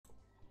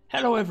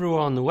Hello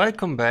everyone,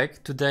 welcome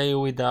back. Today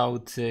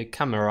without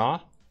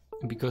camera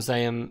because I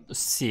am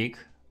sick.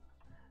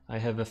 I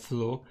have a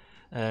flu.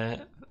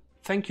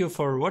 Thank you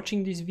for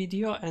watching this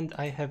video, and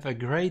I have a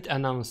great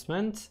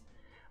announcement.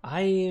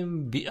 I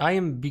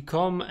am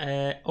become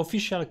an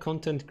official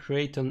content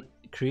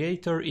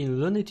creator in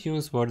Looney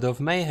Tunes World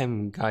of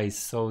Mayhem, guys.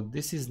 So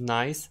this is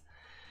nice.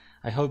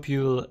 I hope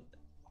you'll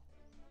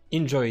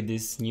enjoy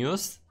this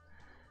news.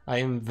 I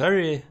am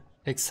very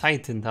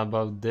excited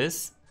about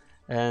this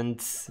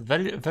and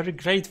very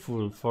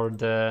grateful for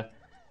the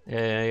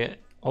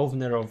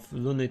owner of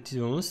Looney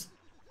Tunes.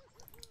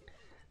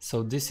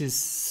 So this is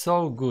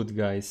so good,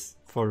 guys,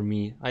 for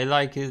me. I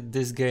like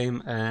this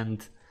game,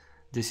 and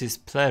this is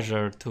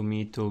pleasure to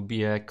me to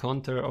be a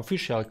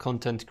official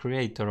content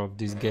creator of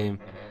this game.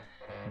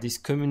 This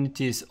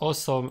community is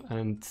awesome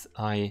and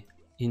I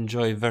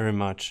enjoy very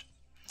much.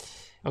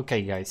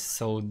 Okay guys,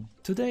 so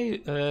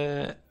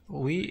today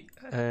we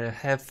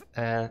have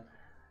a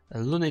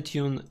Looney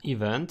Tune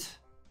event,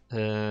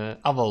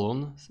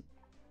 Avalon.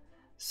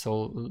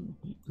 So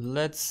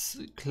let's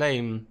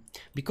claim,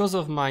 because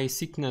of my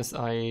sickness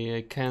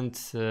I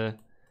can't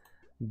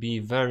be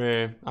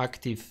very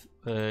active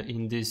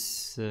in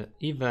this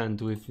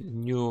event with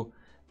new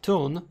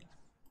toon,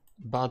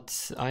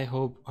 but I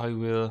hope I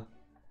will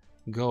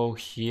go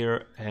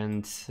here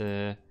and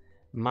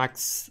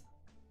max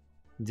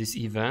this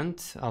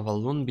event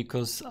Avalon,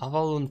 because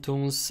Avalon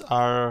toons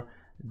are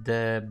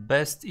the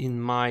best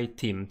in my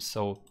team.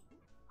 So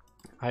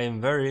I am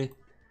very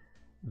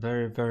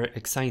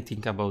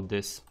exciting about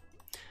this.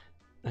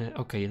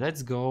 Okay,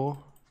 let's go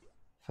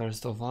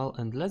first of all,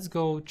 and let's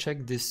go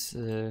check this.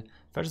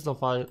 First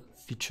of all,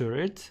 feature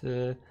it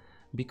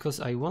because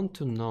I want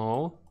to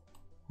know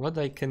what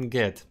I can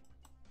get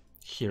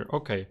here.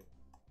 Okay,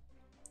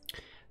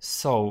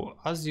 so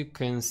as you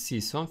can see,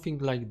 something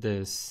like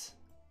this.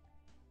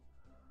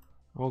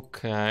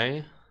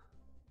 Okay.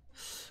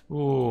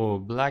 Ooh,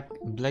 Black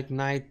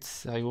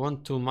Knight. I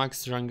want to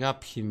max rank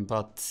up him,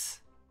 but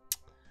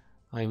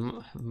I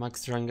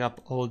max rank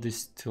up all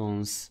these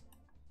toons.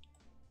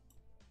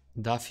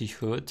 Daffy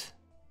Hood.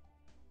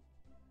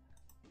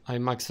 I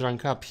max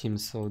rank up him,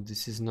 so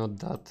this is not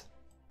that.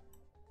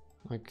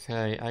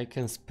 Okay, I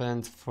can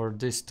spend for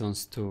these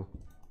toons too.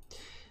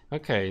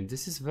 Okay,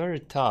 this is very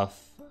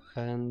tough,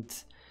 and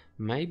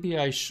maybe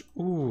I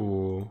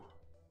ooh,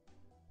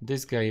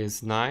 this guy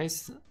is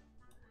nice.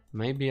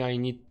 Maybe I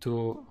need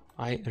to.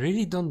 I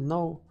really don't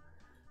know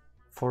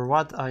for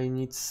what I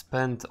need to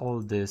spend all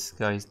this,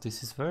 guys.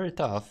 This is very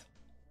tough.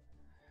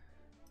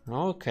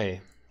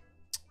 Okay,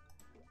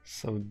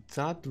 so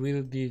that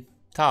will be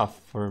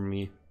tough for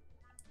me,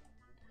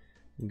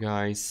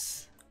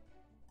 guys.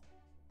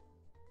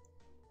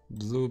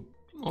 Blue.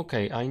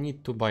 Okay, I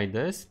need to buy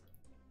this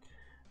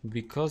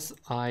because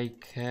I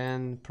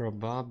can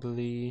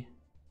probably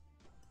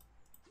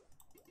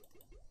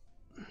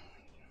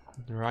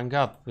rank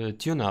up,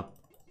 tune up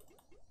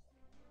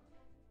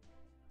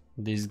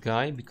this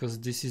guy, because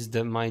this is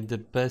the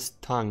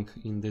best tank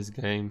in this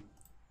game,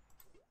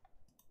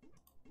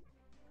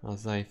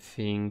 as I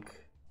think.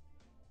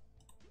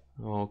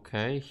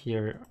 Okay,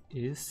 here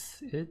is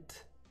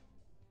it.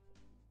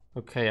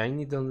 Okay, I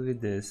need only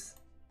this.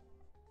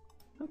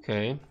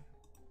 Okay,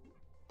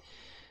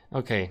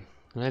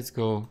 let's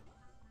go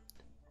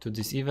to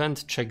this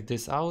event, check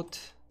this out.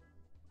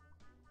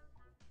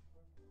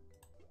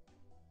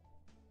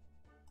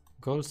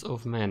 Goals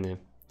of many.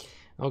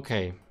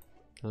 Okay,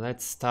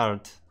 let's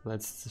start.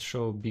 Let's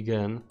show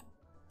begin.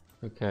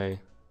 Okay.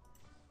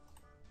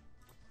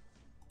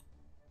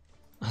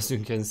 As you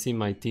can see,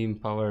 my team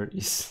power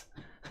is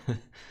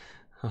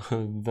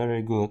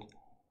very good.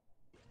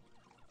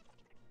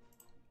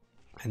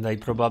 And I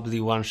probably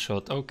one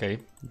shot. Okay,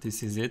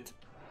 this is it.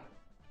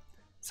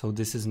 So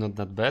this is not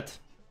that bad.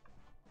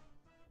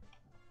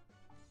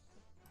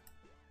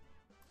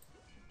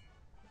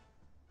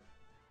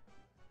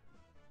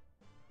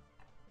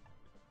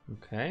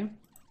 Okay.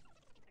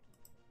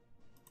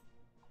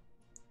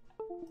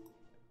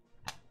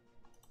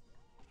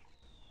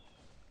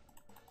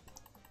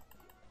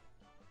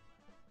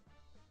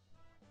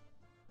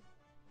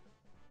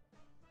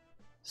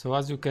 So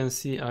as you can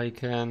see, I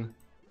can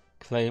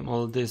claim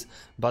all this,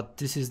 but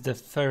this is the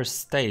first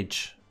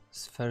stage.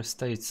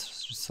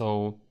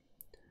 So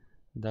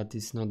that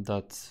is not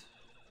that.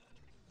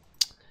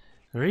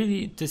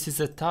 Really, this is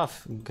a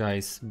tough,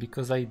 guys,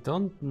 because I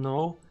don't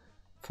know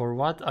for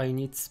what I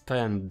need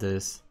spend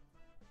this.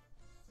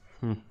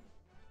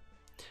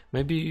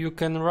 Maybe you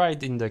can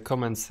write in the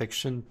comment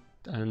section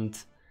and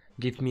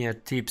give me a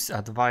tips,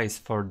 advice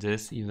for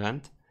this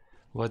event.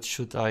 What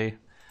should I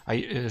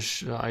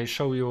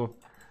show you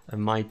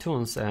my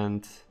toons,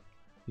 and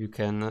you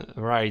can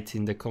write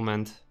in the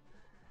comment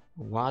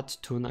what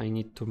toon I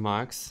need to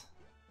max.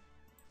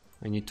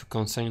 I need to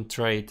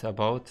concentrate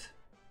about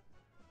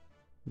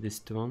these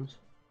toons.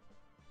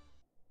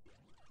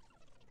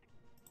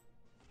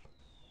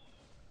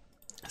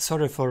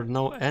 Sorry for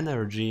no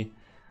energy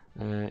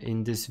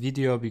in this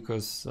video,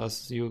 because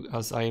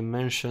as I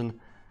mentioned,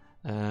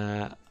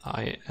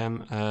 I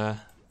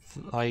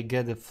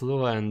get a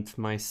flu and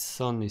my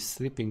son is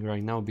sleeping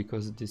right now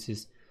because this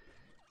is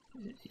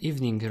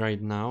evening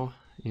right now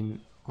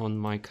in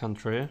my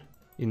country.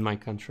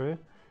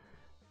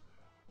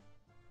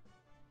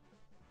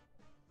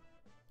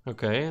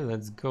 Okay,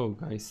 let's go,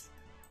 guys.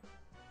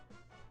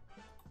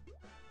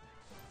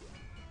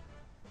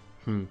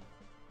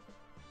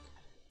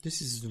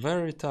 This is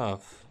very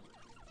tough.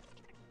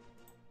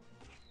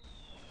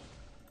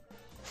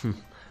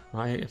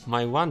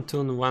 my one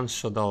toon one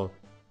shot all.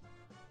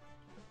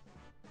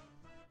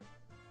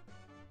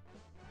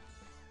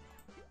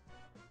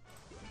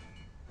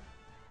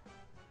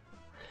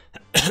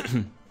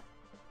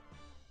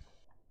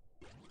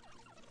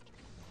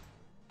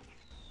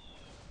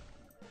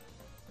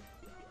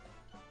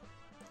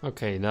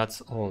 Okay,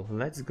 that's all.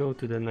 Let's go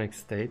to the next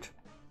stage.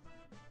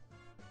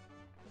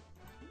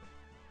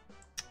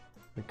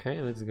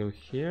 Okay, let's go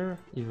here.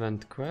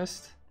 Event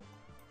quest.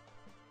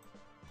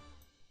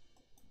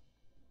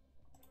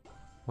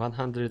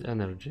 100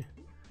 energy.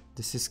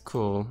 This is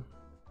cool.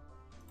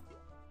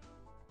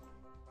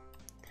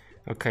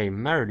 Okay,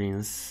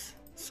 Merlins.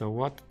 So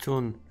what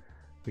toon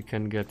we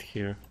can get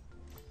here?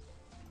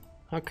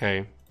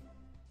 Okay.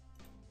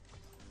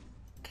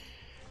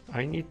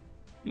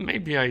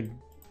 Maybe I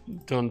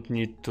don't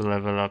need to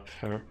level up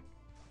her.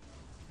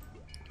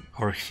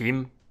 Or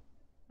him.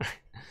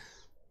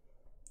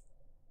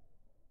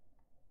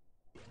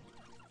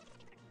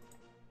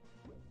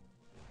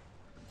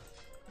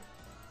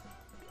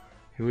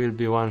 He will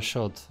be one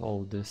shot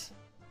all this.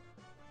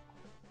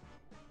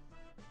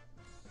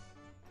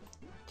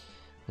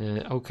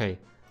 Okay,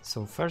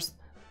 so first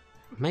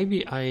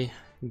maybe I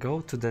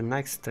go to the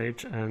next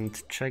stage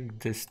and check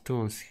these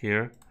toons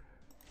here.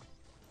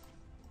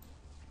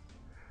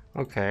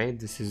 Okay,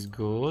 this is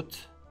good.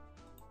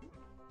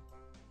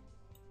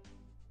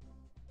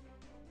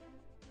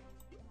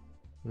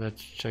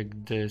 Let's check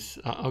this.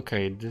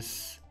 Okay,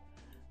 this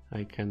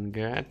I can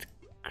get.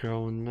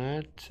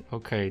 Cronet.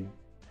 Okay,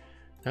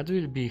 that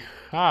will be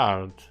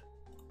hard.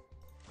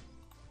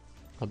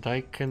 But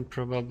I can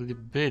probably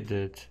beat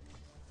it.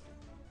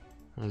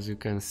 As you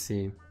can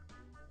see.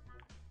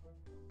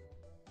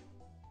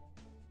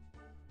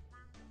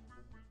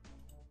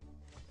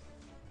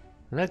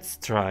 Let's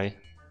try.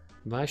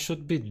 But I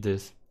should beat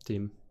this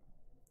team.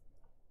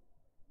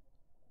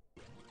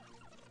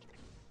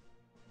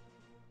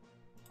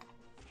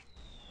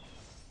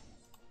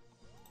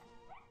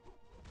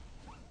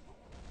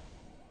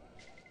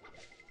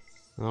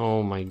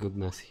 Oh my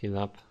goodness, heal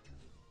up.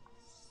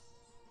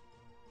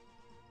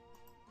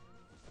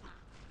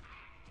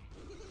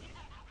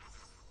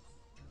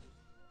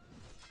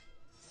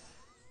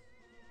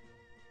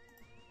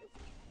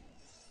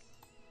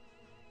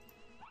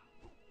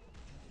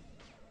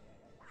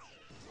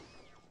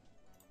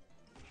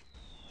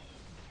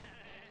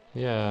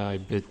 Yeah, I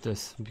beat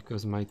this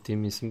because my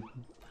team is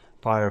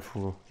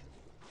powerful.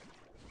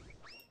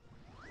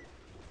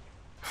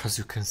 As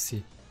you can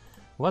see.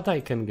 What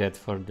I can get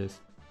for this?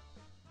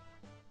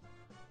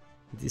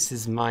 This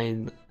is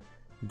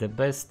the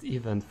best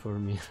event for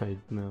me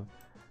right now.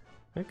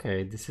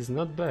 Okay, this is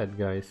not bad,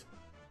 guys.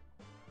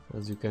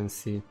 As you can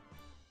see.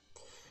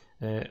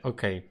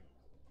 Okay.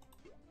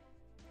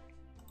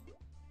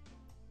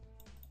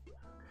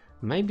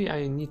 Maybe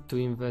I need to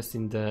invest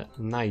in the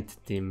night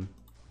team.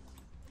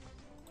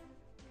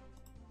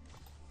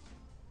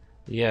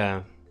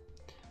 Yeah,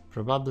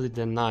 probably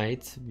the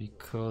night,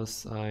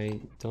 because I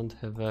don't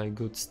have a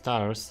good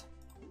stars,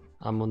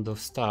 amount of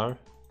star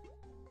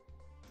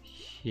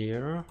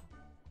here.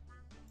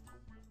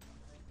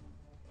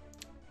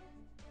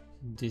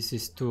 This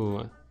is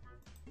 2.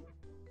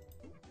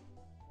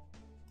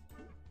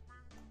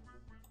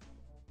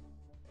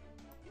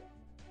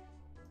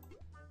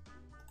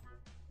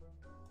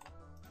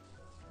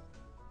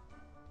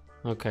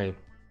 Okay,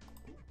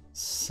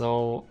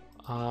 so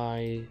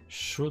I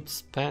should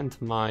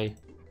spend my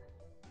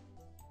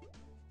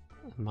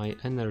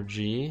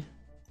energy,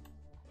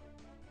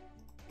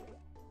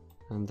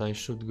 and I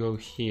should go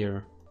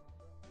here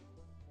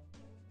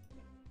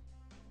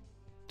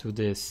to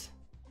this.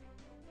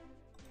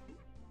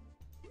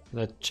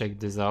 Let's check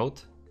this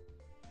out.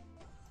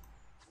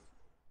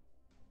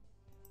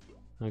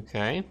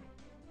 Okay,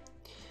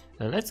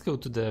 let's go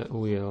to the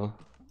wheel.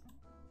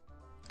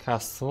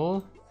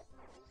 Castle.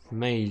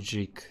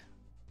 Magic.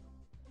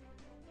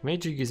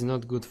 Magic is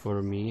not good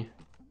for me,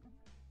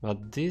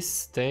 but this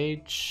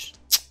stage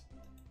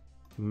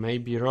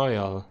maybe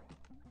royal.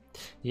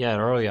 Yeah,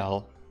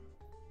 royal.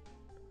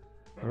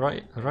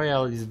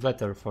 Royal is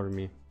better for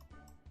me.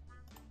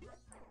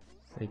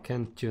 I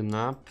can tune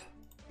up.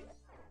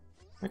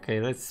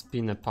 Okay, let's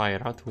spin a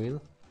pirate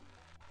wheel.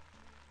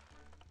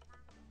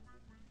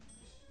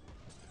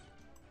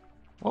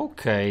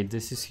 Okay,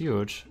 this is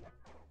huge.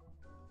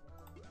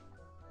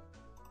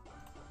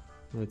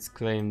 Let's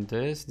claim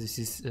this. This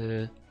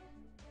is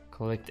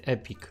collect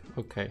epic.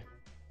 Okay,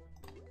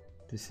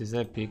 this is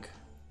epic.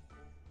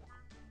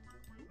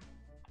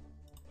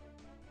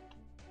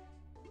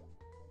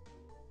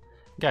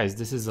 Guys,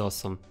 this is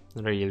awesome,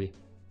 really.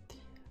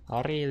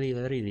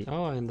 Really.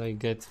 Oh, and I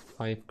get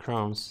 5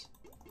 crowns.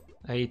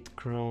 8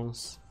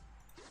 crowns.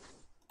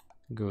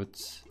 Good.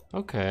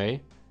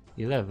 Okay.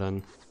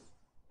 11.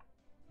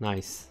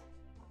 Nice.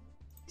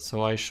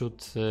 So I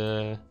should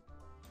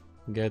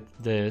get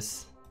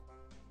this.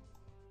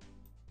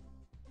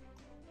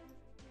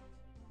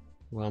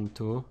 1,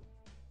 2.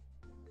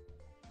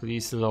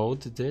 Please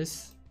load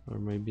this. Or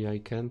maybe I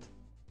can't.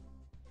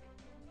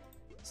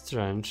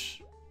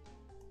 Strange.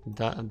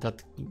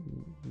 That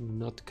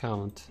not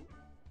count.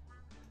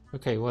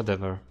 Okay,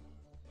 whatever.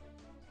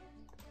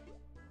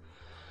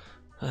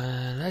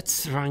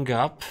 Let's rank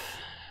up,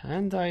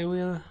 and I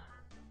will.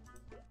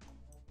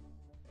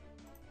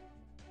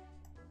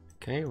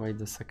 Okay,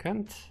 wait a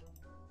second.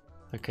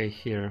 Okay,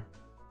 here.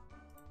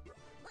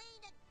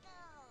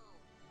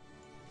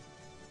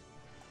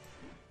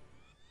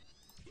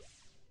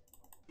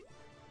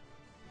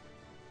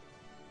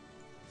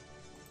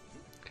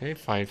 Okay,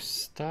 5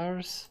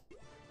 stars.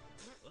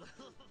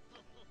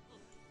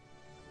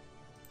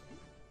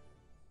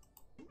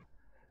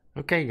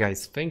 Okay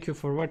guys, thank you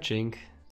for watching.